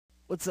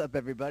What's up,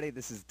 everybody?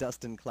 This is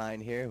Dustin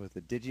Klein here with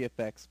the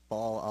DigiFX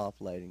Falloff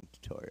lighting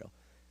tutorial.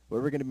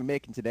 What we're going to be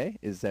making today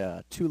is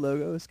two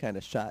logos kind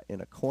of shot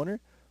in a corner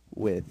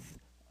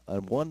with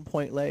a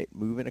one-point light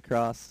moving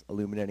across,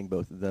 illuminating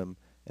both of them.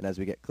 And as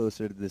we get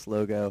closer to this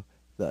logo,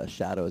 the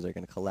shadows are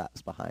going to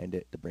collapse behind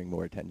it to bring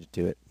more attention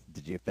to it.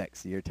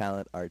 DigiFX, your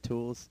talent, our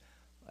tools.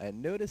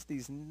 And notice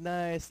these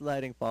nice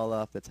lighting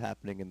fall-off that's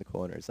happening in the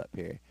corners up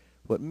here.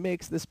 What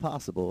makes this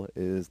possible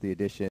is the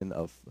addition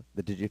of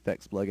the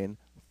DigiFX plugin,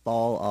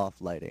 Falloff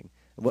lighting.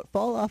 And what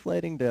Falloff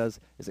lighting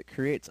does is it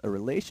creates a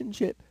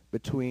relationship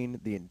between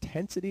the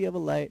intensity of a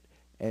light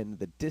and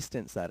the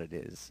distance that it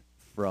is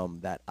from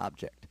that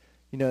object.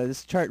 You know,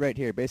 this chart right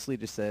here basically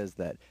just says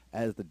that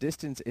as the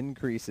distance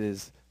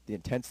increases, the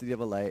intensity of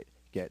a light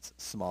gets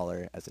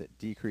smaller. As it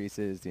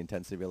decreases, the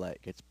intensity of a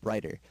light gets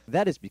brighter.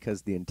 That is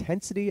because the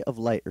intensity of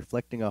light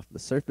reflecting off the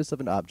surface of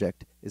an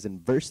object is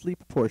inversely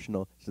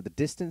proportional to the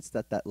distance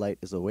that that light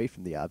is away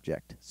from the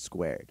object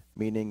squared.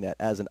 Meaning that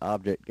as an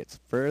object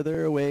gets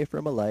further away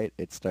from a light,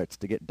 it starts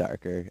to get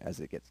darker. As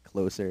it gets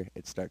closer,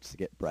 it starts to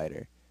get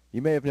brighter.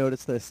 You may have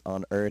noticed this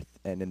on Earth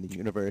and in the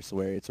universe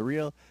where it's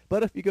real,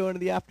 but if you go into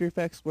the After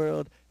Effects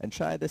world and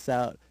try this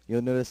out,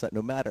 you'll notice that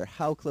no matter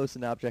how close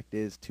an object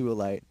is to a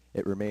light,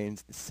 it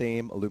remains the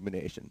same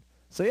illumination.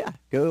 So yeah,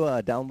 go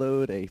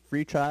download a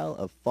free trial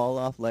of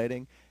Falloff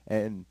lighting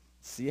and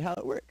see how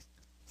it works.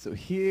 So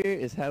here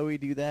is how we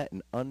do that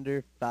in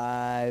under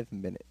 5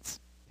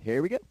 minutes.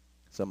 Here we go.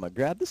 So I'm going to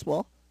grab this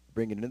wall,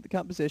 bring it into the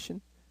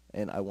composition,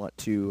 and I want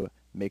to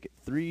make it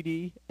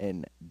 3D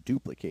and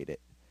duplicate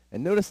it.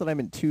 And notice that I'm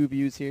in two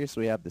views here,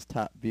 so we have this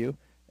top view.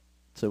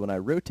 So when I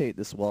rotate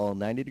this wall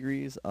 90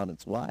 degrees on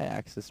its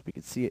y-axis, we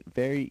can see it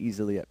very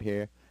easily up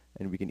here,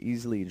 and we can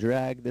easily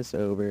drag this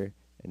over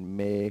and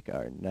make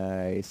our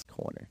nice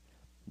corner.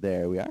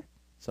 There we are.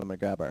 So I'm going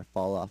to grab our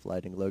Falloff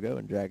lighting logo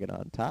and drag it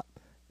on top,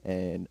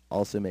 and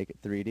also make it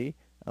 3D.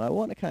 And I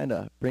want to kind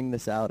of bring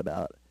this out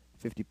about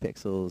 50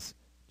 pixels,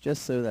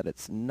 just so that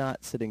it's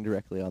not sitting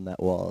directly on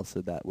that wall,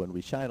 so that when we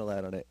shine a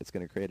light on it, it's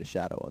going to create a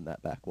shadow on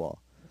that back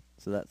wall.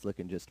 So that's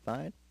looking just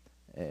fine.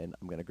 And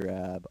I'm going to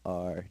grab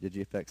our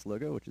DigiFX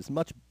logo, which is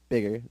much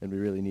bigger than we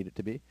really need it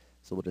to be.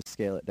 So we'll just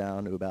scale it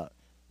down to about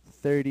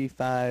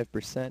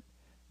 35%.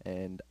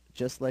 And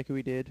just like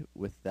we did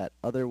with that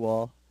other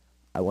wall,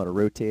 I want to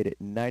rotate it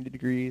 90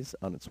 degrees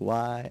on its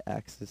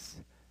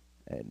y-axis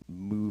and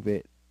move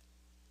it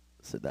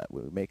so that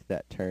when we make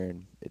that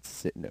turn, it's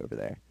sitting over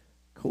there.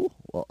 Cool.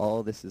 Well,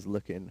 all this is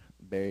looking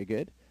very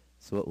good.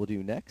 So what we'll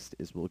do next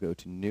is we'll go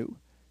to New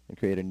and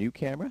create a new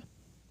camera.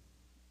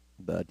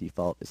 The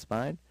default is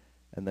fine.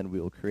 And then we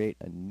will create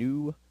a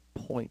new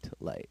point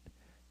light.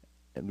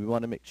 And we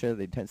want to make sure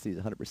the intensity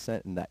is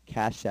 100% and that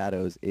cast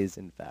shadows is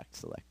in fact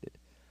selected.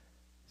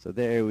 So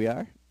there we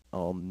are.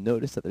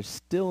 Notice that there's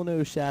still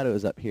no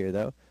shadows up here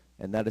though,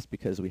 and that is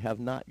because we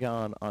have not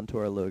gone onto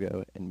our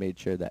logo and made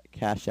sure that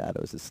cast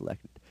shadows is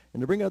selected.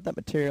 And to bring out that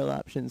material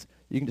options,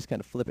 you can just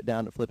kind of flip it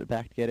down and flip it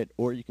back to get it,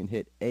 or you can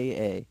hit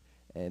AA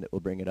and it will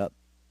bring it up.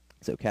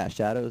 So cast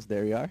shadows,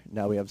 there we are.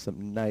 Now we have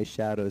some nice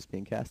shadows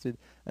being casted.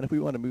 And if we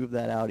want to move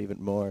that out even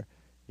more,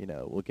 you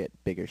know, we'll get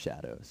bigger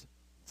shadows.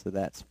 So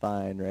that's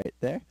fine right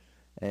there.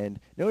 And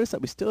notice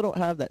that we still don't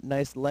have that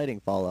nice lighting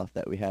fall off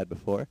that we had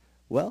before.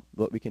 Well,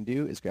 what we can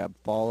do is grab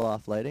fall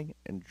off lighting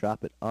and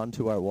drop it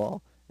onto our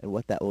wall. And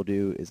what that will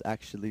do is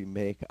actually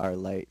make our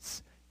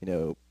lights, you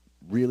know,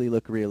 really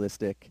look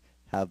realistic,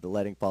 have the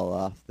lighting fall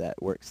off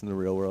that works in the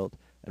real world.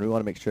 And we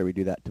want to make sure we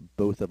do that to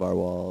both of our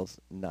walls,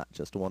 not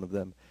just one of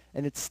them.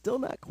 And it's still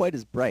not quite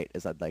as bright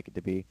as I'd like it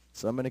to be.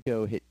 So I'm going to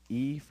go hit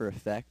E for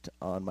effect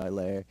on my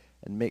layer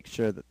and make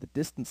sure that the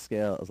distance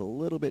scale is a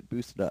little bit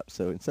boosted up.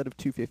 So instead of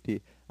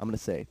 250, I'm going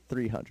to say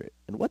 300.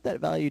 And what that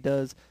value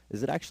does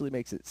is it actually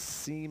makes it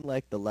seem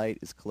like the light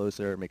is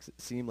closer, makes it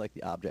seem like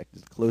the object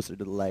is closer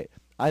to the light.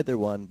 Either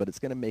one, but it's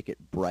going to make it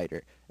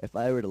brighter. If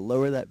I were to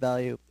lower that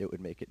value, it would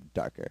make it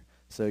darker.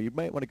 So you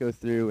might want to go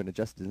through and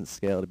adjust the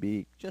scale to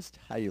be just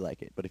how you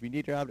like it. But if you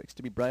need your objects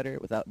to be brighter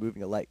without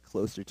moving a light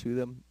closer to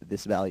them,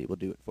 this value will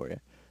do it for you.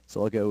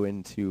 So I'll go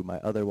into my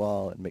other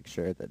wall and make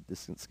sure that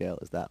distance scale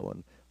is that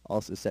one.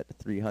 Also set to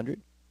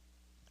 300.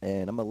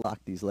 And I'm going to lock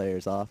these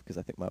layers off because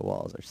I think my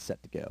walls are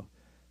set to go.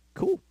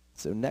 Cool.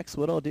 So next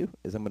what I'll do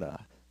is I'm going to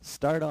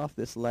start off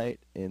this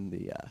light in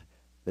the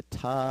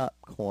top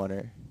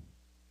corner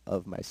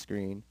of my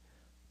screen.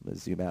 I'm going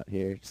to zoom out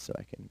here just so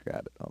I can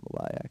grab it on the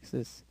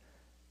y-axis.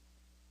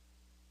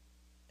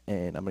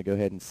 And I'm going to go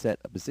ahead and set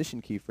a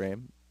position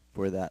keyframe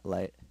for that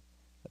light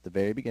at the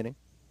very beginning.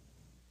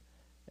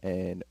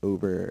 And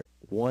over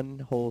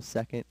 1 whole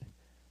second,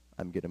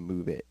 I'm going to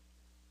move it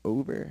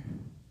over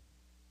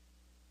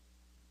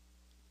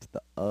to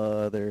the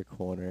other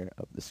corner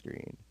of the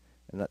screen.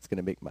 And that's going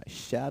to make my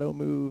shadow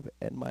move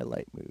and my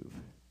light move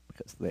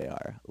because they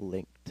are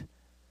linked.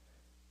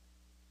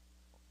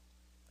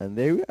 And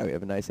there we are. We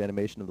have a nice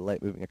animation of the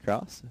light moving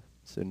across.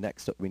 So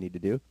next what we need to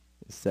do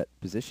is set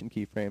position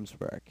keyframes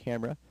for our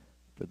camera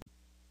for the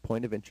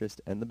point of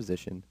interest and the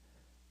position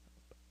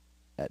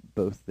at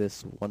both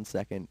this 1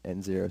 second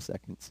and 0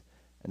 seconds.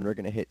 And we're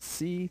going to hit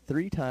C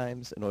 3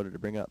 times in order to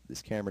bring up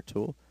this camera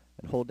tool,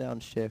 and hold down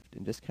shift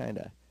and just kind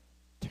of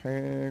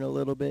turn a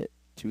little bit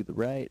to the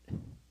right,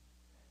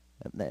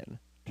 and then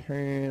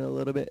turn a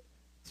little bit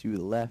to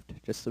the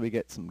left, just so we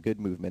get some good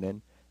movement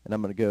in. And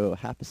I'm going to go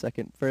half a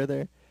second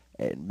further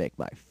and make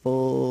my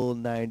full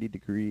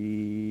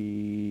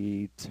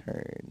 90-degree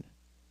turn.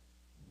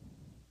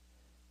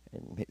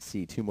 And hit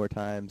C 2 more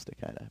times to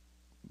kind of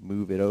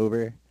move it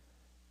over.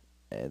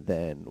 And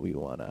then we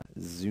want to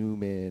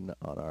zoom in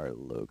on our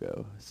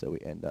logo, so we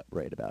end up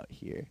right about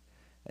here.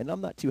 And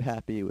I'm not too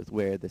happy with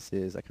where this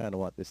is. I kind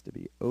of want this to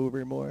be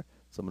over more,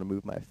 so I'm going to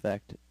move my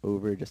effect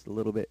over just a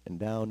little bit and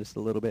down just a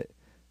little bit.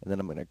 And then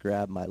I'm going to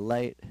grab my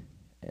light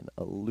and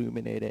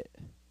illuminate it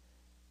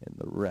in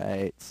the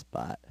right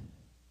spot.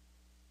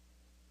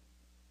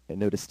 And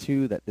notice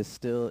too that this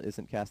still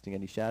isn't casting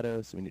any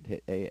shadows, so we need to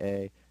hit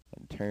AA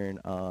and turn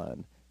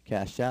on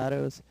cast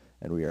shadows,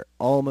 and we are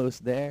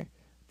almost there.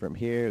 From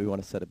here, we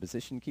want to set a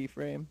position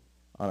keyframe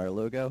on our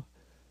logo,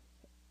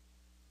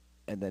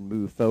 and then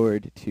move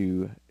forward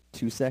to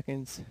 2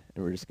 seconds,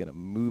 and we're just going to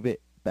move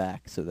it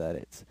back so that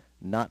it's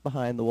not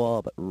behind the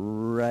wall, but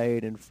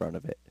right in front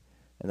of it.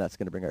 And that's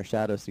going to bring our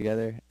shadows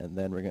together, and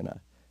then we're going to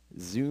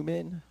zoom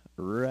in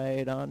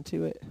right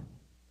onto it,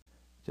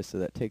 just so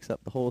that takes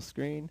up the whole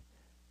screen.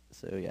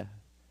 So yeah,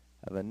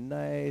 have a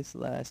nice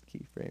last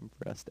keyframe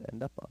for us to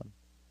end up on.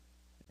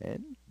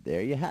 And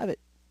there you have it.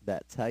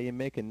 That's how you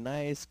make a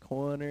nice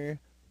corner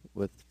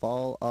with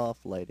fall-off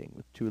lighting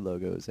with 2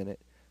 logos in it.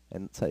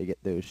 And that's how you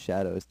get those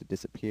shadows to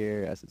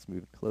disappear as it's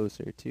moving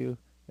closer too.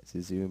 As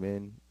you zoom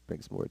in,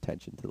 brings more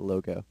attention to the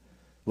logo.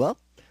 Well,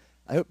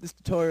 I hope this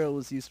tutorial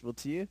was useful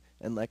to you.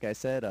 And like I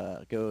said,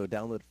 go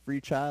download a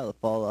free trial of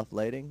Falloff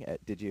Lighting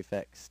at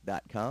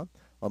digifx.com.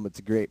 It's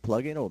a great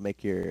plugin. It will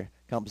make your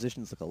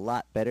compositions look a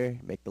lot better,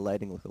 make the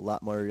lighting look a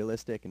lot more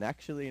realistic, and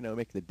actually,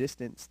 make the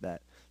distance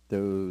that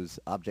those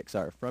objects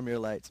are from your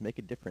lights make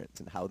a difference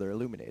in how they're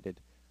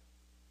illuminated.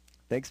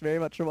 Thanks very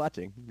much for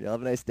watching. You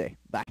have a nice day.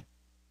 Bye.